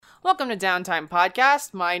Welcome to Downtime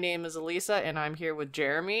Podcast. My name is Elisa, and I'm here with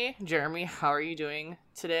Jeremy. Jeremy, how are you doing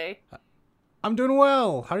today? I'm doing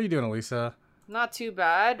well. How are you doing, Elisa? Not too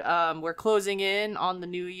bad. We're closing in on the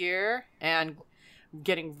new year and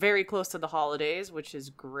getting very close to the holidays, which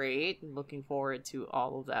is great. Looking forward to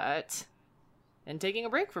all of that and taking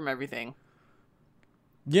a break from everything.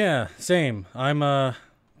 Yeah, same. I'm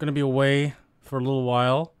gonna be away for a little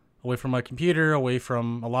while, away from my computer, away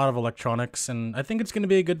from a lot of electronics, and I think it's gonna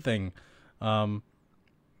be a good thing.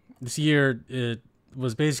 This year it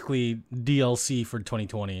was basically DLC for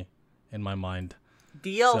 2020 in my mind.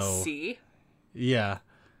 DLC? So, yeah.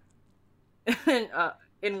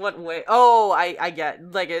 In what way? Oh, I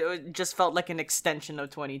get. Like, it just felt like an extension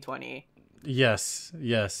of 2020. Yes.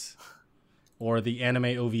 Or the anime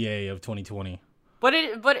OVA of 2020. But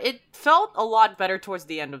it felt a lot better towards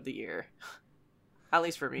the end of the year. At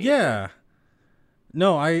least for me. Yeah.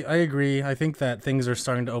 No, I agree. I think that things are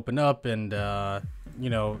starting to open up, and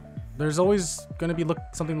there's always going to be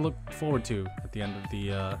something to look forward to at the end of the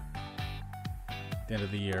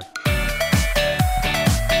year.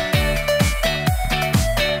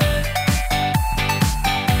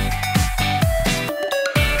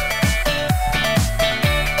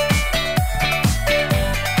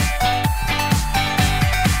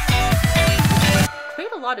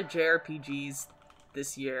 Played a lot of JRPGs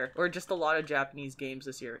this year, or just a lot of Japanese games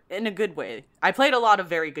this year, in a good way. I played a lot of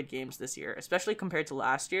very good games this year, especially compared to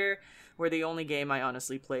last year, where the only game I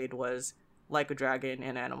honestly played was Like a Dragon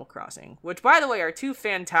and Animal Crossing, which, by the way, are two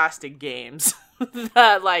fantastic games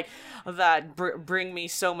that bring me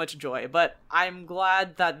so much joy. But I'm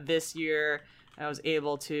glad that this year I was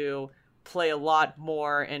able to play a lot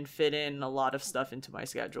more and fit in a lot of stuff into my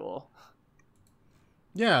schedule.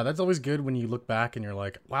 Yeah, that's always good when you look back and you're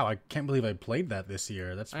like, wow, I can't believe I played that this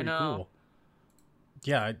year. That's pretty cool.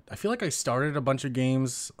 Yeah, I feel like I started a bunch of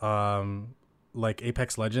games like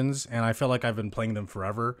Apex Legends, and I feel like I've been playing them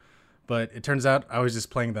forever. But it turns out I was just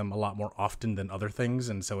playing them a lot more often than other things,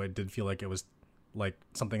 and so it did feel like it was like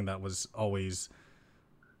something that was always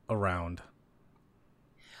around.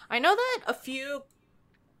 I know that a few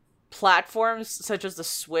platforms, such as the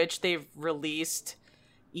Switch, they've released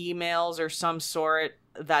emails or some sort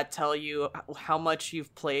that tell you how much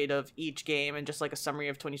you've played of each game and just like a summary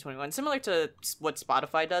of 2021, similar to what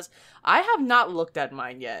Spotify does. I have not looked at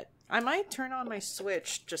mine yet. I might turn on my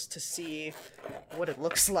Switch just to see what it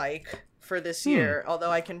looks like for this year,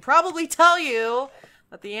 although I can probably tell you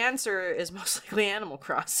that the answer is most likely Animal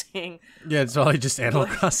Crossing. Yeah, it's probably just Animal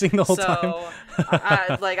Crossing the whole time.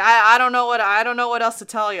 I don't know what else to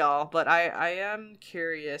tell y'all, but I am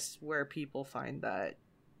curious where people find that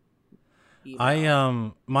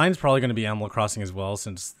email. Mine's probably going to be Animal Crossing as well,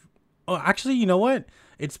 since actually, you know what?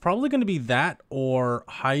 It's probably going to be that or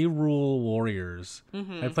Hyrule Warriors.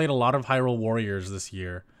 Mm-hmm. I played a lot of Hyrule Warriors this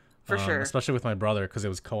year. For sure. Especially with my brother, because it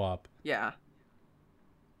was co-op. Yeah.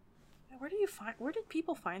 Where did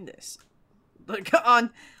people find this? Like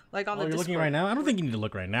on the you're Discord. looking right now? I don't think you need to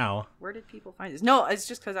look right now. Where did people find this? No, it's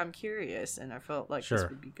just because I'm curious and I felt like this Sure.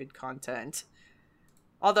 would be good content.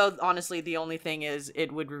 Although, honestly, the only thing is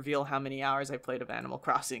it would reveal how many hours I played of Animal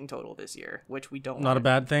Crossing total this year, which we don't Not a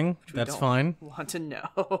bad thing. That's fine. want to know.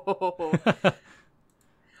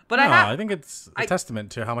 But I think it's a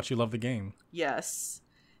testament to how much you love the game. Yes.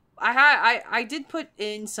 I did put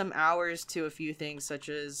in some hours to a few things, such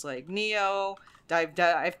as like Neo.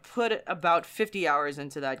 I've put about 50 hours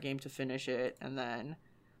into that game to finish it, and then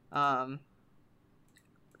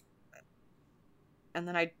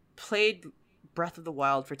I played Breath of the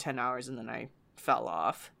Wild for 10 hours, and then I fell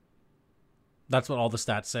off. That's what all the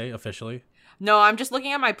stats say officially. No, I'm just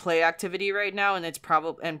looking at my play activity right now, and it's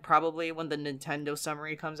probably when the Nintendo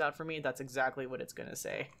summary comes out for me, that's exactly what it's gonna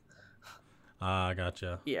say. Ah,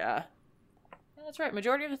 gotcha. Yeah, that's right.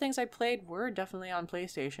 Majority of the things I played were definitely on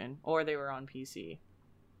PlayStation, or they were on PC.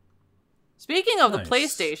 Speaking of the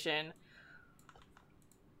PlayStation,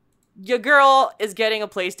 your girl is getting a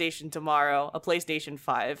PlayStation tomorrow, a PlayStation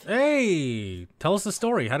 5. Hey, tell us the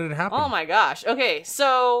story. How did it happen? Oh my gosh. Okay,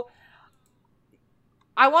 so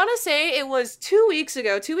I want to say it was 2 weeks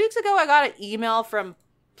ago. 2 weeks ago, I got an email from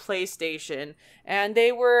PlayStation, and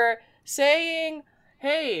they were saying,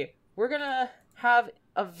 hey, we're going to have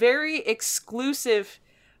a very exclusive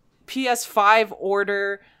PS5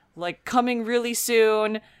 order, like, coming really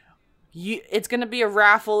soon. It's going to be a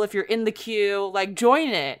raffle if you're in the queue. Like, join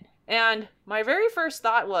it. And my very first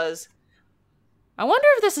thought was, I wonder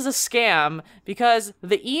if this is a scam, because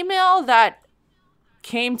the email that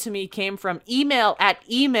came to me came from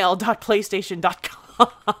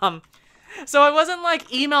email@email.playstation.com. So it wasn't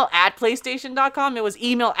like email@playstation.com. It was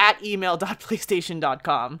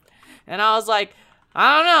email@email.playstation.com. And I was like,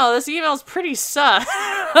 I don't know, this email's pretty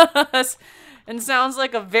sus. And sounds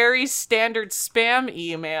like a very standard spam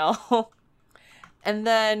email. And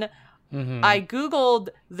then I Googled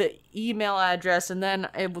the email address, and then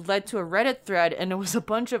it led to a Reddit thread, and it was a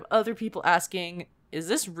bunch of other people asking, is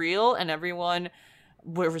this real? And everyone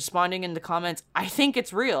were responding in the comments, I think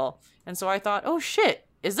it's real. And so I thought, oh shit,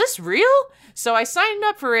 is this real? So I signed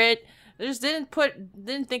up for it. I just didn't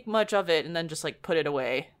think much of it, and then just like put it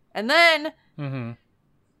away. And then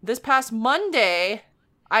this past Monday,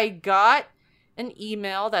 I got an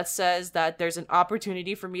email that says that there's an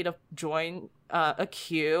opportunity for me to join a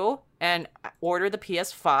queue and order the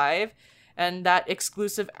PS5, and that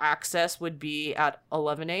exclusive access would be at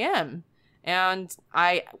 11 a.m. And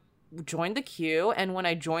I joined the queue, and when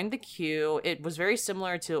I joined the queue, it was very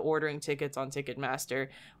similar to ordering tickets on Ticketmaster,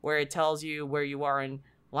 where it tells you where you are in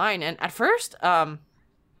line. And at first I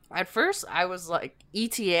was like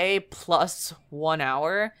ETA plus 1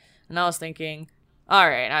 hour, and I was thinking, all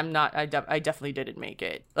right, I definitely didn't make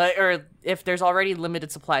it. Or if there's already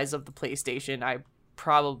limited supplies of the PlayStation, I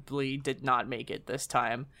probably did not make it this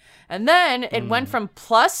time. And then it went from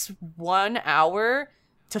plus 1 hour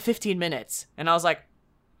to 15 minutes. And I was like,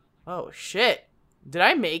 oh shit, did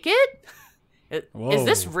I make it? Is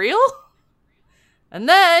this real? And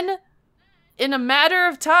then in a matter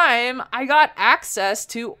of time, I got access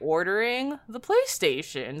to ordering the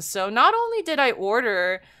PlayStation. So not only did I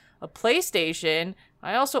order a PlayStation,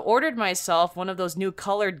 I also ordered myself one of those new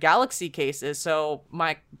colored Galaxy cases, so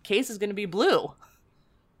my case is going to be blue.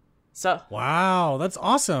 So wow, that's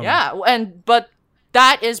awesome. Yeah, but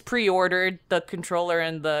that is pre-ordered, the controller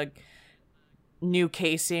and the new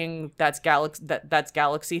casing that's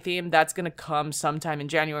Galaxy themed. That's going to come sometime in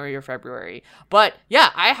January or February. But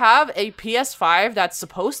yeah, I have a PS5 that's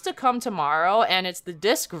supposed to come tomorrow, and it's the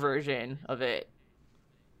disc version of it.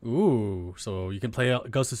 Ooh, so you can play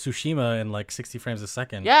Ghost of Tsushima in like 60 frames a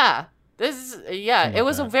second. Yeah. It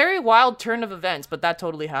was a very wild turn of events, but that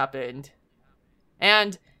totally happened.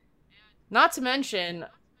 And not to mention,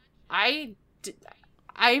 I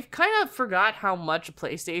kind of forgot how much a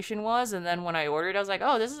PlayStation was, and then when I ordered, I was like,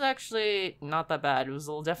 oh, this is actually not that bad. It was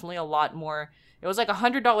definitely a lot more. It was like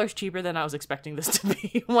 $100 cheaper than I was expecting this to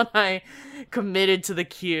be when I committed to the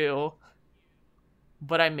queue.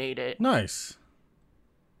 But I made it. Nice.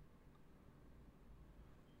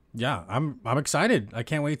 Yeah, I'm excited. I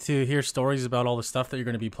can't wait to hear stories about all the stuff that you're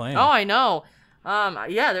going to be playing. Oh, I know.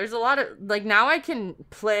 Yeah, there's a lot of, like, now I can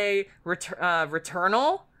play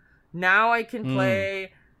Returnal. Now I can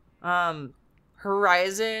play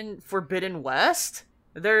Horizon Forbidden West.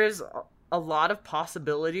 There's a lot of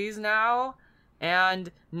possibilities now.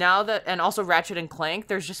 And also Ratchet and Clank,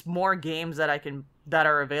 there's just more games that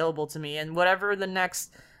are available to me. And whatever the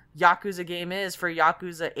next Yakuza game is for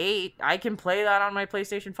Yakuza 8, I can play that on my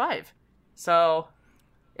PlayStation 5. So,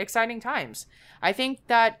 exciting times. I think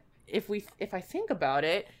that if I think about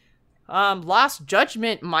it, Lost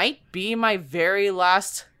Judgment might be my very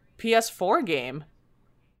last PS4 game.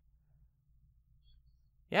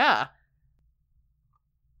 Yeah.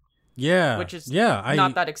 Which is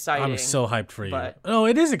not that exciting. I'm so hyped for you. Oh,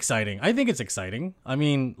 it is exciting. I think it's exciting. I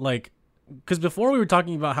mean, like, because before we were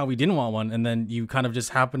talking about how we didn't want one, and then you kind of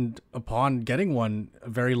just happened upon getting one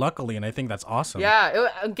very luckily, and I think that's awesome. Yeah,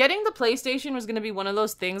 getting the PlayStation was going to be one of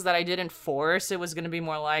those things that I didn't force. It was going to be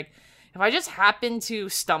more like, if I just happen to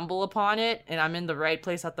stumble upon it, and I'm in the right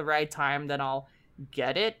place at the right time, then I'll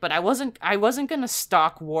get it. But I wasn't going to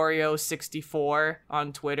stalk Wario64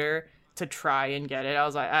 on Twitter to try and get it. I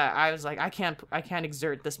was like, I can't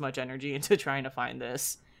exert this much energy into trying to find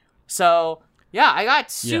this. So yeah, I got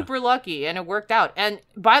super lucky, and it worked out. And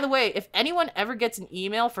by the way, if anyone ever gets an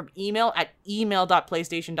email from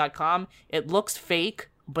email@email.playstation.com, it looks fake,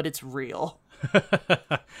 but it's real.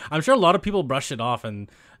 I'm sure a lot of people brush it off, and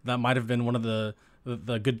that might have been one of the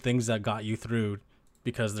good things that got you through,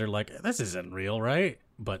 because they're like, this isn't real, right?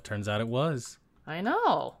 But turns out it was. I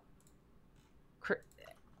know.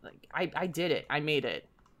 I did it. I made it.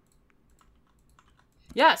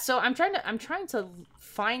 Yeah, so I'm trying to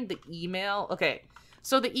find the email. Okay,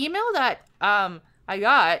 so the email that I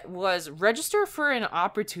got was register for an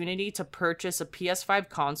opportunity to purchase a PS5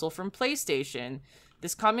 console from PlayStation.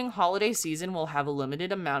 This coming holiday season will have a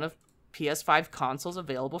limited amount of PS5 consoles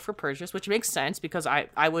available for purchase, which makes sense because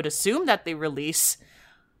I would assume that they release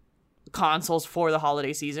consoles for the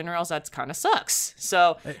holiday season, or else that's kind of sucks.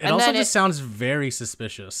 So it also just sounds very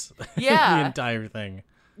suspicious. Yeah. The entire thing.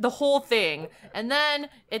 the whole thing. And then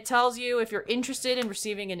it tells you if you're interested in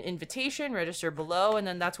receiving an invitation, register below, and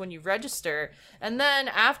then that's when you register. And then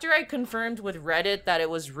after I confirmed with Reddit that it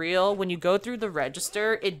was real, when you go through the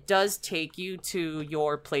register, it does take you to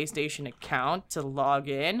your PlayStation account to log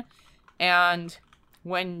in. And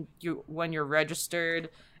when you're registered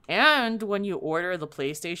and when you order the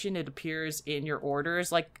PlayStation, it appears in your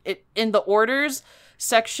orders, like it in the orders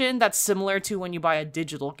section that's similar to when you buy a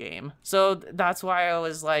digital game. So that's why I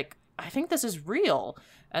was like, I think this is real.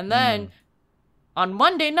 And then on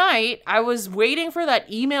Monday night, I was waiting for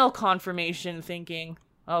that email confirmation thinking,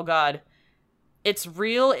 oh God, it's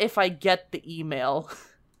real if I get the email.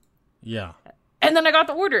 Yeah. And then I got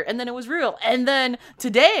the order and then it was real. And then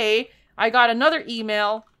today I got another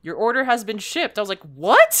email. Your order has been shipped. I was like,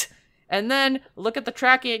 what? And then look at the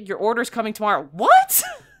tracking. Your order's coming tomorrow. What?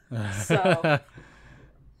 So,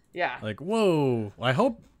 yeah. Like, whoa. I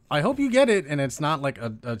hope you get it and it's not like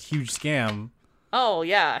a huge scam. Oh,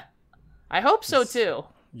 yeah. I hope so, too.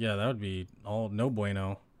 Yeah, that would be all no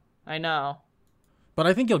bueno. I know. But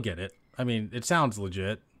I think you'll get it. I mean, it sounds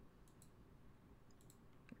legit.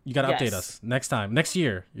 You got to update us next time. Next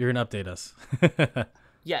year, you're going to update us.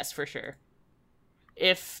 Yes, for sure.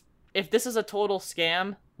 If this is a total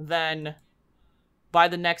scam, then by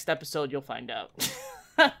the next episode, you'll find out.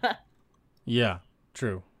 Yeah,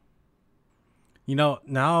 true. You know,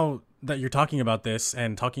 now that you're talking about this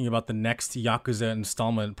and talking about the next Yakuza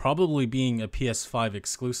installment probably being a PS5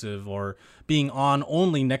 exclusive or being on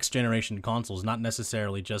only next generation consoles, not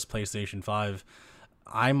necessarily just PlayStation 5,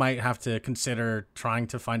 I might have to consider trying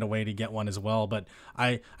to find a way to get one as well. But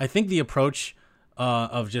I think the approach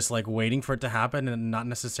of just like waiting for it to happen and not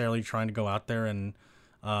necessarily trying to go out there and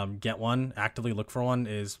get one, actively look for one,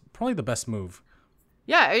 is probably the best move.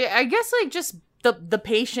 Yeah, I guess like just the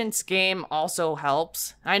patience game also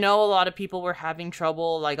helps. I know a lot of people were having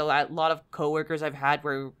trouble, like a lot of coworkers I've had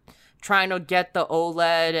were trying to get the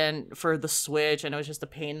OLED and for the Switch, and it was just a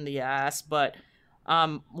pain in the ass. But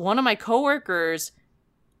one of my coworkers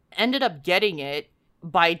ended up getting it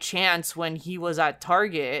by chance when he was at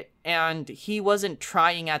Target, and he wasn't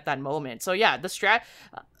trying at that moment. So yeah,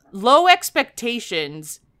 low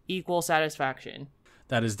expectations equal satisfaction.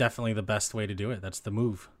 That is definitely the best way to do it. That's the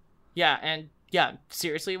move. Yeah, and yeah,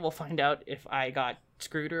 seriously, we'll find out if I got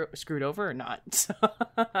screwed over or not.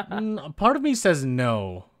 Part of me says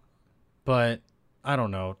no, but I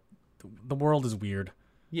don't know. The world is weird.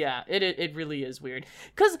 Yeah, it really is weird.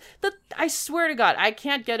 Because I swear to God, I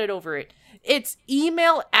can't get it over it. It's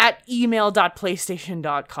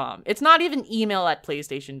email@email.playstation.com. It's not even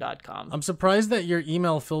email@playstation.com. I'm surprised that your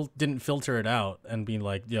email didn't filter it out and be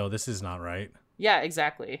like, yo, this is not right. Yeah,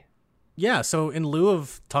 exactly. Yeah, so in lieu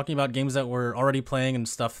of talking about games that we're already playing and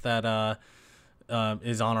stuff that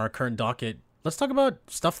is on our current docket, let's talk about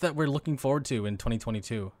stuff that we're looking forward to in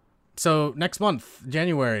 2022. So next month,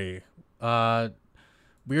 January, Weird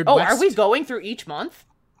West. Are we going through each month?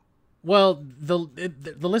 Well, the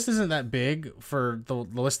list isn't that big for the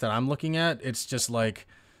list that I'm looking at. It's just like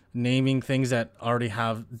naming things that already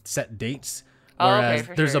have set dates. Whereas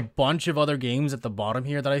there's a bunch of other games at the bottom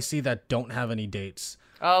here that I see that don't have any dates.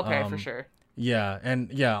 Oh, okay, for sure. Yeah,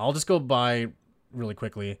 and yeah, I'll just go by really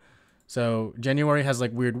quickly. So January has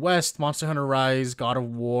like Weird West, Monster Hunter Rise, God of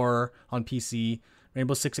War on PC,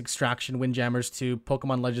 Rainbow Six Extraction, Windjammers 2,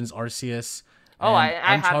 Pokemon Legends Arceus, and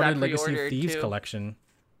I have that Uncharted Legacy of Thieves too. Collection.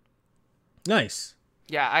 Nice.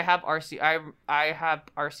 Yeah, I have I have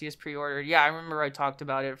Arceus pre-ordered. Yeah, I remember I talked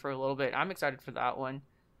about it for a little bit. I'm excited for that one.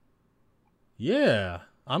 Yeah,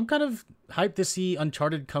 I'm kind of hyped to see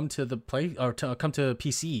Uncharted come to the come to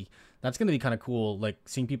PC. That's gonna be kind of cool, like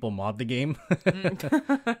seeing people mod the game.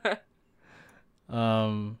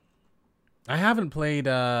 I haven't played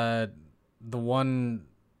the one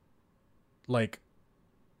like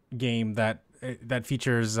game that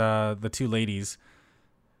features the two ladies.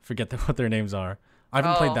 Forget what their names are. I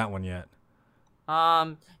haven't played that one yet.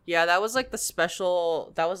 Yeah, that was like the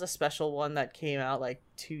special. That was a special one that came out like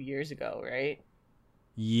 2 years ago, right?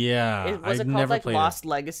 Yeah, Was it called like Lost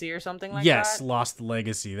Legacy or something like that? Yes, Lost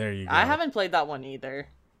Legacy. There you go. I haven't played that one either.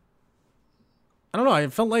 I don't know. I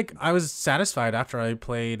felt like I was satisfied after I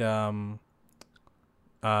played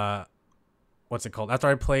what's it called? After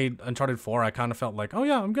I played Uncharted 4, I kind of felt like, oh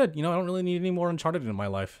yeah, I'm good. You know, I don't really need any more Uncharted in my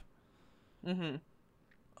life. Mm-hmm.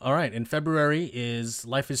 All right, in February is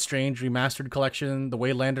Life is Strange Remastered Collection, The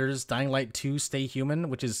Waylanders, Dying Light 2, Stay Human,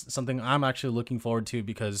 which is something I'm actually looking forward to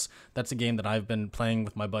because that's a game that I've been playing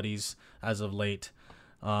with my buddies as of late.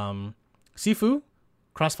 Sifu,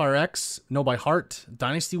 Crossfire X, Know by Heart,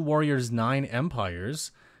 Dynasty Warriors 9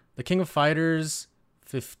 Empires, The King of Fighters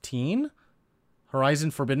 15,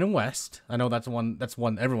 Horizon Forbidden West. I know that's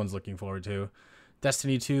one everyone's looking forward to.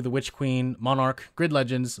 Destiny 2, The Witch Queen, Monarch, Grid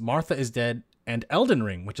Legends, Martha is Dead, and Elden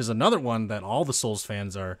Ring, which is another one that all the Souls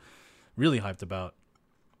fans are really hyped about.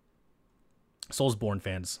 Soulsborne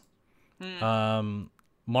fans.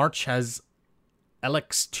 March has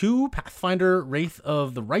Elex 2, Pathfinder, Wraith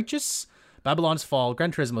of the Righteous, Babylon's Fall,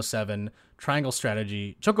 Gran Turismo 7, Triangle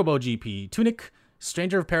Strategy, Chocobo GP, Tunic,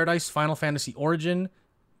 Stranger of Paradise, Final Fantasy Origin,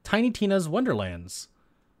 Tiny Tina's Wonderlands.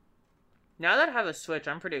 Now that I have a Switch,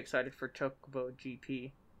 I'm pretty excited for Chocobo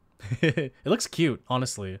GP. It looks cute,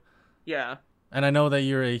 honestly. Yeah. And I know that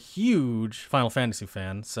you're a huge Final Fantasy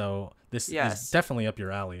fan, so this is definitely up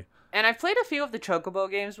your alley. And I've played a few of the Chocobo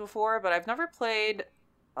games before, but I've never played,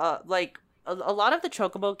 a lot of the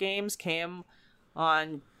Chocobo games came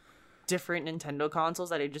on different Nintendo consoles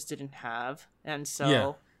that I just didn't have. And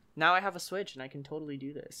so now I have a Switch and I can totally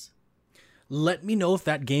do this. Let me know if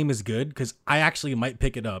that game is good, because I actually might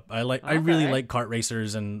pick it up. I really like kart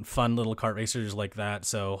racers and fun little kart racers like that,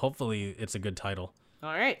 so hopefully it's a good title.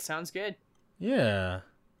 All right, sounds good. Yeah.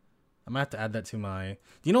 I'm going to have to add that to my...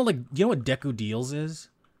 Do you know what Deku Deals is?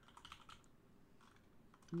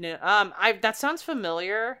 No, that sounds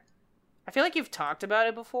familiar. I feel like you've talked about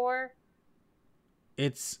it before.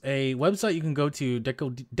 It's a website you can go to,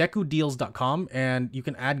 DekuDeals.com, and you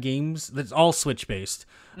can add games. That's all Switch based.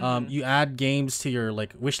 You add games to your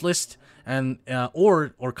wish list and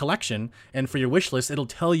or collection, and for your wish list, it'll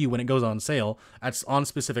tell you when it goes on sale. That's on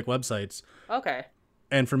specific websites. Okay.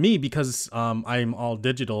 And for me, because I'm all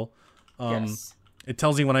digital, it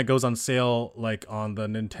tells you when it goes on sale, on the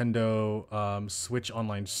Nintendo Switch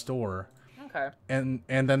online store. Okay. And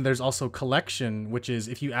then there's also collection, which is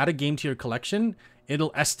if you add a game to your collection,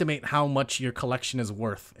 it'll estimate how much your collection is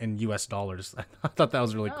worth in US dollars. I thought that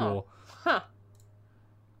was really cool. Huh.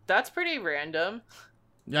 That's pretty random.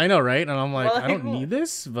 Yeah, I know, right? And I'm like, I don't need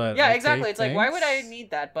this, but yeah, okay, exactly. It's thanks. why would I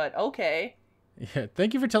need that? But okay. Yeah,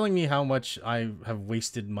 thank you for telling me how much I have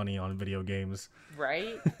wasted money on video games.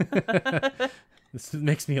 Right? This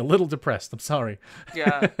makes me a little depressed. I'm sorry.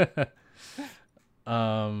 Yeah.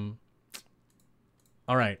 All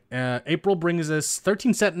right. April brings us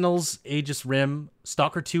 13 Sentinels, Aegis Rim,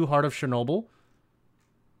 Stalker 2, Heart of Chernobyl.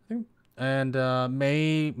 And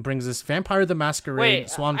May brings us Vampire the Masquerade,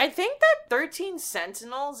 Swan... I think that 13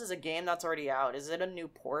 Sentinels is a game that's already out. Is it a new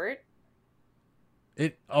port?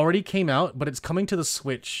 It already came out, but it's coming to the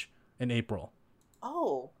Switch in April.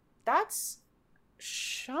 Oh, that's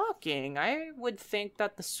shocking. I would think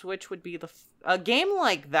that the Switch would be a game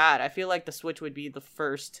like that. I feel like the Switch would be the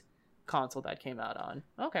first console that came out on.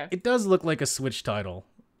 Okay. It does look like a Switch title.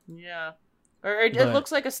 Yeah. Or it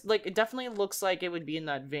looks like it definitely looks like it would be in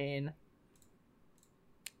that vein.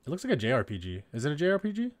 It looks like a JRPG. Is it a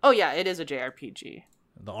JRPG? Oh yeah, it is a JRPG.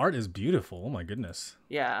 The art is beautiful. Oh my goodness.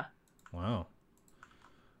 Yeah. Wow.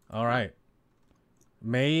 All right.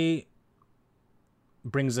 May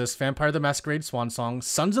brings us Vampire the Masquerade Swan Song,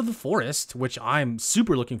 Sons of the Forest, which I'm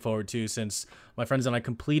super looking forward to since my friends and I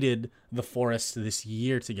completed The Forest this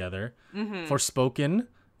year together. Forspoken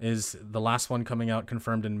is the last one coming out,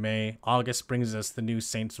 confirmed in May. August brings us the new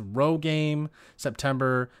Saints Row game.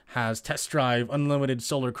 September has Test Drive Unlimited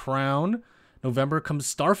Solar Crown. November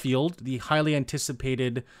comes Starfield, the highly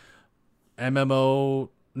anticipated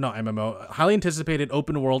highly anticipated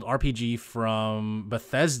open world RPG from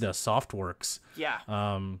Bethesda Softworks.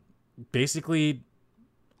 Yeah. Basically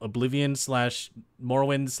Oblivion /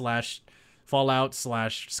 Morrowind / Fallout /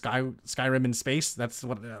 Skyrim in space. That's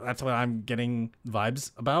what I'm getting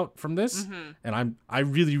vibes about from this. And I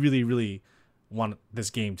really, really, really want this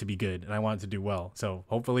game to be good, and I want it to do well. So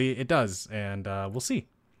hopefully it does, and we'll see.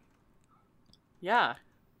 Yeah.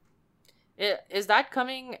 Is that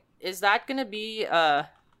coming? Is that going to be an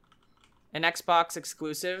Xbox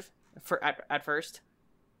exclusive at first?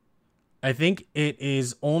 I think it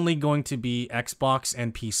is only going to be Xbox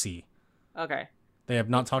and PC. Okay. They have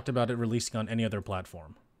not talked about it releasing on any other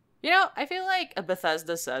platform. I feel like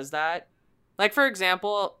Bethesda says that. Like, for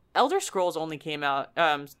example, Elder Scrolls only came out...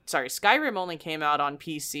 Skyrim only came out on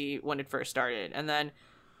PC when it first started. And then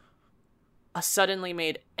suddenly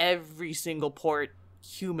made every single port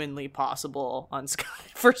humanly possible on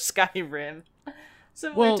for Skyrim.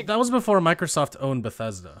 That was before Microsoft owned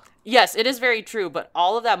Bethesda. Yes, it is very true, but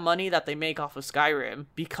all of that money that they make off of Skyrim,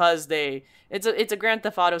 because it's a Grand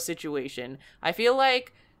Theft Auto situation. I feel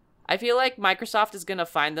like I feel like Microsoft is going to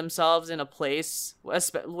find themselves in a place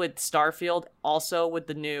with Starfield, also with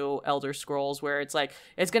the new Elder Scrolls, where it's like,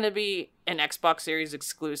 it's going to be an Xbox Series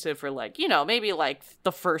exclusive for like, maybe like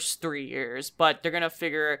the first 3 years, but they're going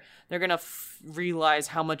to realize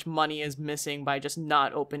how much money is missing by just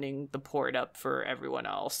not opening the port up for everyone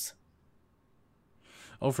else.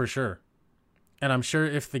 Oh, for sure. And I'm sure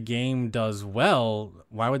if the game does well,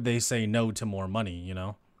 why would they say no to more money,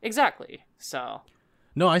 Exactly. So.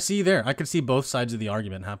 No, I see there. I could see both sides of the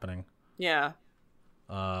argument happening. Yeah.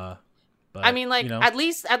 But I mean, like, at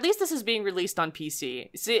least this is being released on PC.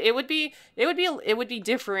 See, it would be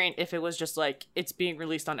different if it was just like it's being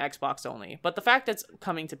released on Xbox only. But the fact that it's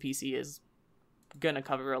coming to PC is gonna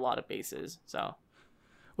cover a lot of bases. So.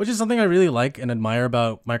 Which is something I really like and admire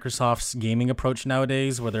about Microsoft's gaming approach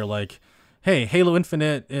nowadays, where they're like, hey, Halo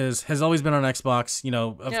Infinite has always been on Xbox.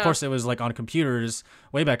 Of course it was like on computers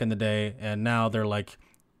way back in the day, and now they're like,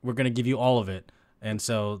 we're going to give you all of it. And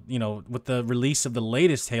so, with the release of the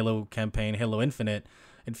latest Halo campaign, Halo Infinite,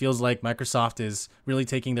 it feels like Microsoft is really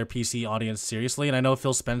taking their PC audience seriously. And I know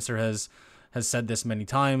Phil Spencer has said this many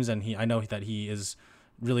times, and I know that he is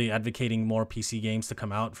really advocating more PC games to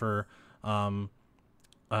come out for more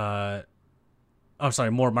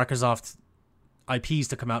Microsoft IPs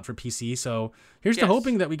to come out for PC. So here's to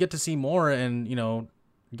hoping that we get to see more and,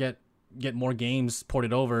 get more games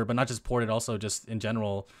ported over, but not just ported, also just in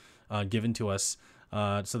general given to us,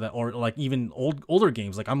 so that, or like even older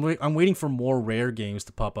games. Like I'm waiting for more Rare games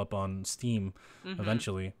to pop up on Steam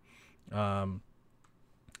eventually. But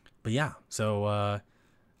yeah, so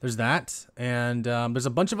there's that, and there's a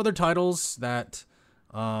bunch of other titles that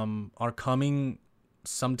are coming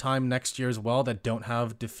sometime next year as well that don't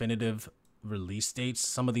have definitive release dates.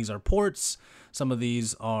 Some of these are ports, some of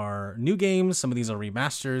these are new games, some of these are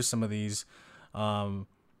remasters, some of these I've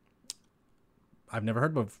never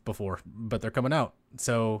heard of before, but they're coming out.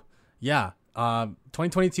 So yeah,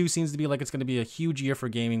 2022 seems to be like it's going to be a huge year for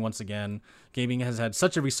gaming once again. Gaming has had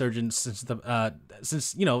such a resurgence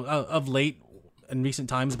since of late in recent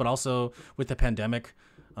times, but also with the pandemic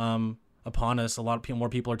upon us, a lot of more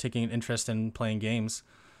people are taking an interest in playing games.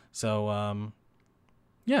 So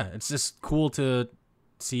yeah, it's just cool to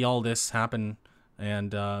see all this happen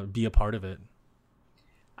and be a part of it.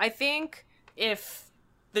 I think if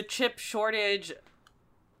the chip shortage,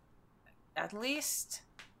 at least,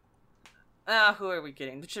 who are we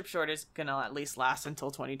kidding? The chip shortage is gonna at least last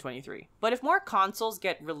until 2023. But if more consoles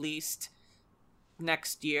get released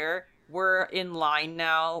next year, we're in line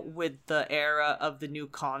now with the era of the new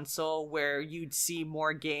console where you'd see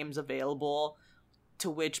more games available to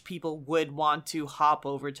which people would want to hop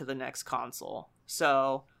over to the next console.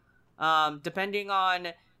 So, depending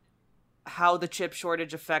on how the chip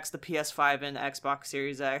shortage affects the PS5 and Xbox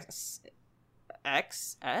Series XS?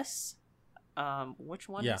 Which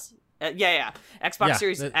one? Yeah. Xbox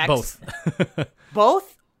Series X. Both.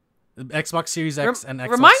 Both? Xbox Series X and Xbox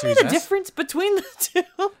Remind Series me the S. difference between the two.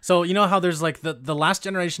 So, you know how there's like the last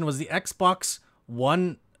generation was the Xbox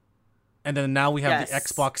One, and then now we have the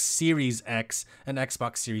Xbox Series X and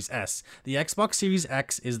Xbox Series S. The Xbox Series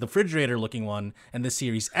X is the refrigerator looking one, and the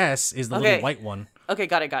Series S is the little white one. Okay,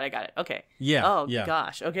 got it. Okay. Yeah. Oh, yeah.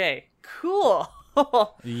 gosh. Okay, cool.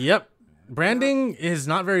 Yep. Branding is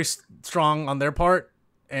not very strong on their part,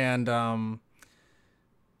 and,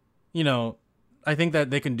 I think that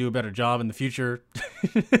they can do a better job in the future,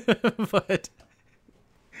 but...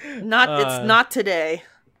 it's not today.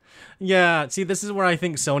 Yeah, see, this is where I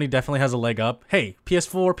think Sony definitely has a leg up. Hey,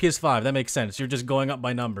 PS4, PS5, that makes sense. You're just going up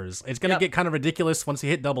by numbers. It's going to get kind of ridiculous once you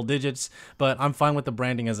hit double digits, but I'm fine with the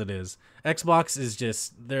branding as it is. Xbox is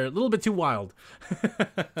just, they're a little bit too wild.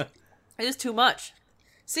 It is too much.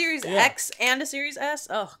 Series X and a Series S?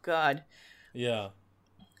 Oh, God. Yeah.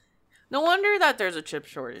 No wonder that there's a chip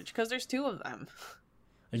shortage, because there's two of them.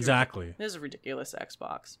 Exactly. This is a ridiculous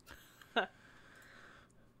Xbox.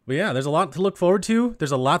 But yeah, there's a lot to look forward to.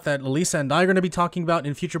 There's a lot that Elisa and I are going to be talking about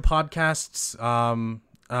in future podcasts. I'm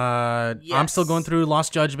still going through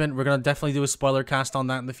Lost Judgment. We're going to definitely do a spoiler cast on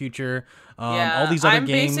that in the future. All these other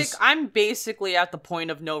games. I'm basically at the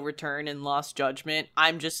point of no return in Lost Judgment.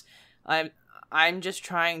 I'm just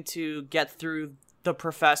trying to get through the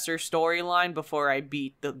Professor storyline before I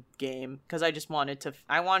beat the game, because I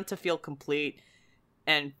wanted to feel complete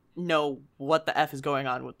and know what the F is going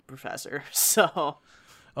on with the Professor. So...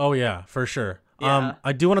 Oh, yeah, for sure. Yeah.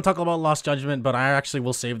 I do want to talk about Lost Judgment, but I actually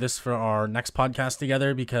will save this for our next podcast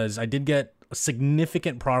together, because I did get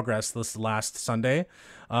significant progress this last Sunday.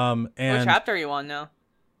 And what chapter are you on now?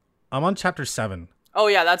 I'm on chapter 7. Oh,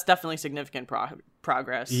 yeah, that's definitely significant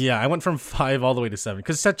progress. Yeah, I went from 5 all the way to 7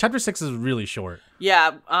 because chapter 6 is really short.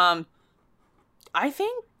 Yeah. I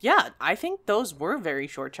think those were very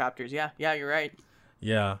short chapters. Yeah, you're right.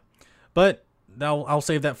 Yeah, but I'll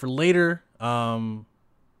save that for later. I'm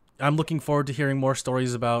looking forward to hearing more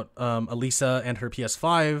stories about Elisa and her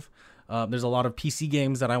PS5. There's a lot of PC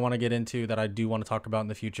games that I want to get into that I do want to talk about in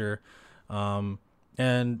the future.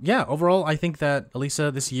 And yeah, overall, I think that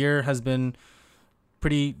Elisa this year has been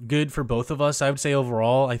pretty good for both of us. I would say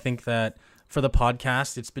overall, I think that for the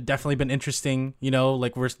podcast, it's definitely been interesting. You know,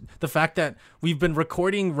 like the fact that we've been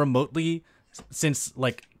recording remotely since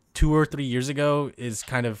like 2 or 3 years ago is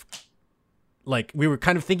kind of like we were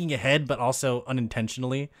kind of thinking ahead, but also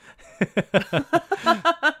unintentionally,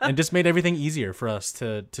 and just made everything easier for us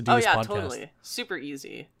to do this podcast. Totally, super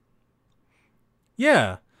easy.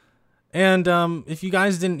 Yeah. And if you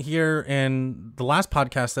guys didn't hear in the last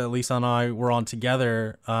podcast that Lisa and I were on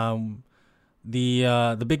together,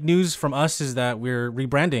 the big news from us is that we're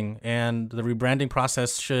rebranding, and the rebranding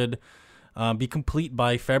process should be complete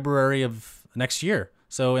by February of next year.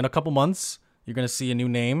 So in a couple months, you're going to see a new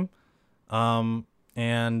name,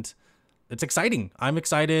 and it's exciting. I'm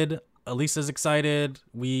excited. Elisa's excited.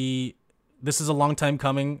 This is a long time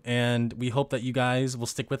coming, and we hope that you guys will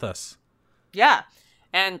stick with us. Yeah,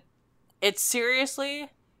 and it's seriously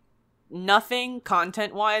nothing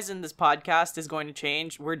content-wise in this podcast is going to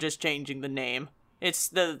change. We're just changing the name.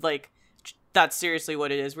 It's that's seriously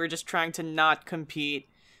what it is. We're just trying to not compete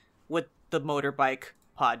with the motorbike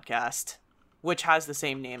podcast, which has the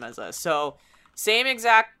same name as us. So same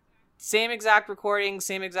exact recording,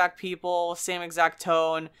 same exact people, same exact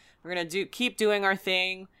tone. We're going to keep doing our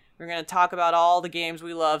thing. We're going to talk about all the games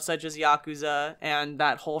we love, such as Yakuza and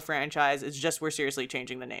that whole franchise. It's just we're seriously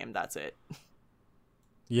changing the name. That's it.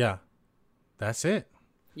 Yeah. That's it.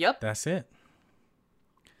 Yep. That's it.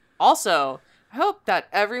 Also, I hope that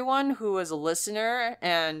everyone who is a listener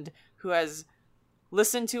and who has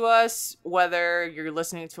listened to us, whether you're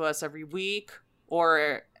listening to us every week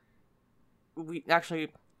or we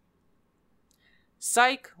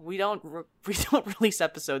don't release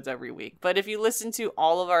episodes every week. But if you listen to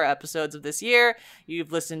all of our episodes of this year,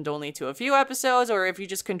 you've listened only to a few episodes, or if you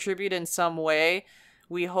just contribute in some way,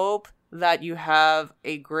 we hope that you have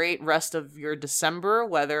a great rest of your December,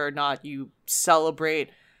 whether or not you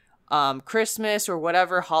celebrate Christmas or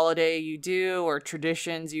whatever holiday you do or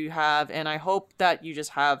traditions you have. And I hope that you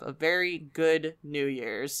just have a very good New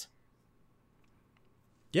Year's.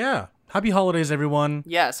 Yeah. Happy holidays, everyone.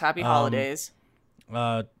 Yes, happy holidays.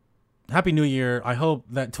 Happy New Year. I hope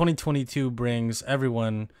that 2022 brings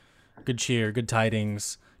everyone good cheer, good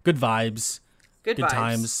tidings, good vibes, good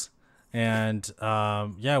times. And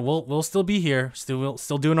yeah, we'll still be here,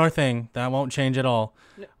 still doing our thing. That won't change at all.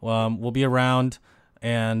 We'll be around,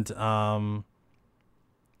 and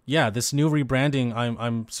yeah, this new rebranding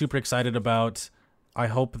I'm super excited about. I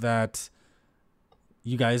hope that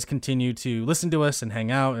you guys continue to listen to us and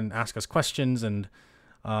hang out and ask us questions and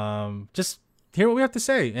just hear what we have to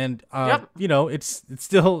say. And you know, it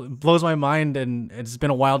still blows my mind, and it's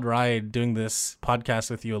been a wild ride doing this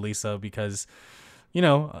podcast with you, Elisa, because you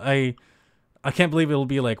know, I can't believe it'll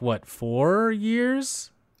be like, what, 4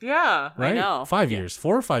 years? Yeah, right? I know. 5 years.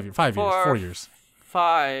 4 or 5 years? 5 years. 4 years.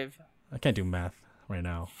 5. I can't do math right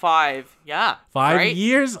now. 5. Yeah. 5 right?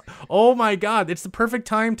 years? Oh my God. It's the perfect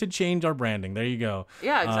time to change our branding. There you go.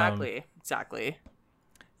 Yeah, exactly. Exactly.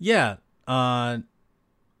 Yeah.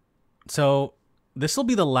 So this will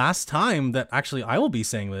be the last time that actually I will be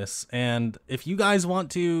saying this. And if you guys want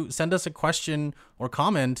to send us a question or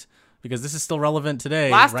comment, because this is still relevant today.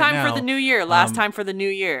 Last right time now, for the new year. Last time for the new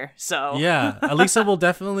year. So yeah, Elisa will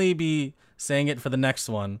definitely be saying it for the next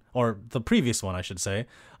one, or the previous one, I should say.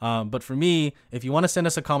 But for me, if you want to send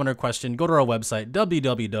us a comment or question, go to our website,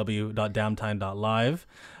 www.downtime.live.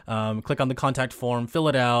 Click on the contact form, fill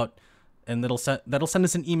it out, and that'll send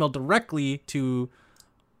us an email directly to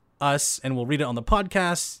us, and we'll read it on the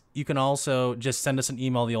podcast. You can also just send us an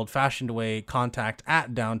email the old-fashioned way,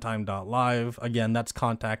 contact@downtime.live. Again, that's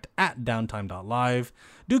contact@downtime.live.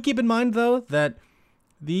 Do keep in mind, though, that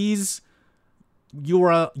these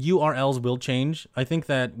URLs will change. I think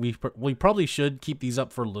that we probably should keep these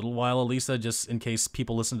up for a little while, Elisa, just in case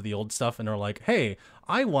people listen to the old stuff and are like, hey,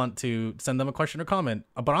 I want to send them a question or comment,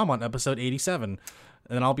 but I'm on episode 87.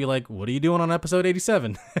 And I'll be like, what are you doing on episode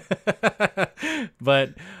 87?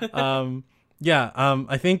 But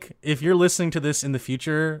I think if you're listening to this in the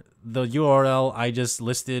future, the URL I just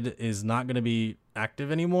listed is not going to be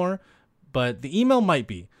active anymore, but the email might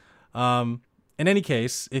be. In any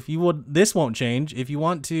case, this won't change. If you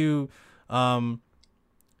want to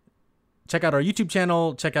check out our YouTube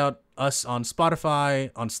channel. Check out us on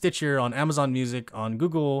Spotify, on Stitcher, on Amazon Music, on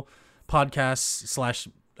Google Podcasts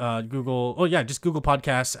 / Google. Oh yeah, just Google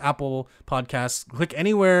Podcasts, Apple Podcasts. Click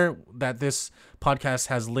anywhere that this podcast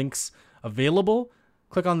has links available.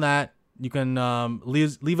 Click on that. You can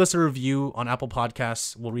leave us a review on Apple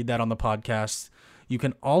Podcasts. We'll read that on the podcast. You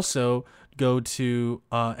can also go to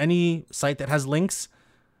any site that has links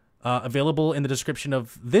available in the description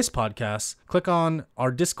of this podcast. Click on our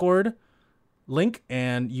Discord link,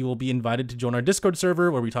 and you will be invited to join our Discord server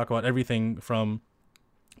where we talk about everything from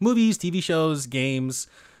movies, TV shows, games,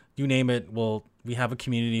 you name it. We have a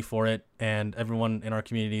community for it, and everyone in our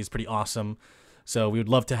community is pretty awesome. So we would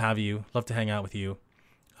love to have you, love to hang out with you.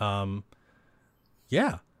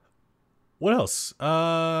 Yeah. What else?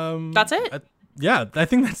 That's it. I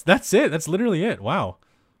think that's it. That's literally it. Wow.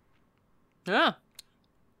 Yeah.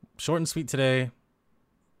 Short and sweet today.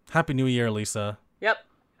 Happy New Year, Lisa. Yep.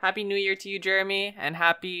 Happy New Year to you, Jeremy, and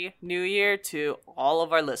Happy New Year to all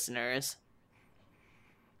of our listeners.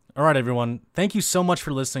 All right, everyone. Thank you so much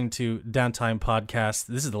for listening to Downtime Podcast.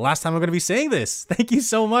 This is the last time I'm going to be saying this. Thank you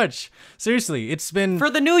so much. Seriously, it's been for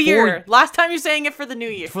the new year. Last time you're saying it for the new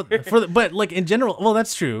year. But like in general, well,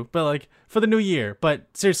 that's true. But like for the new year. But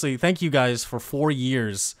seriously, thank you guys for 4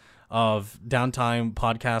 years of Downtime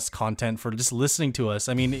Podcast content, for just listening to us.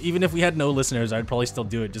 I mean, even if we had no listeners, I'd probably still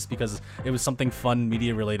do it just because it was something fun,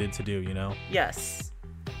 media related to do. You know? Yes.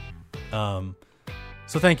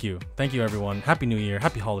 So thank you. Thank you, everyone. Happy New Year.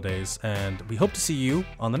 Happy holidays. And we hope to see you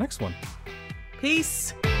on the next one.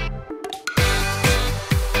 Peace.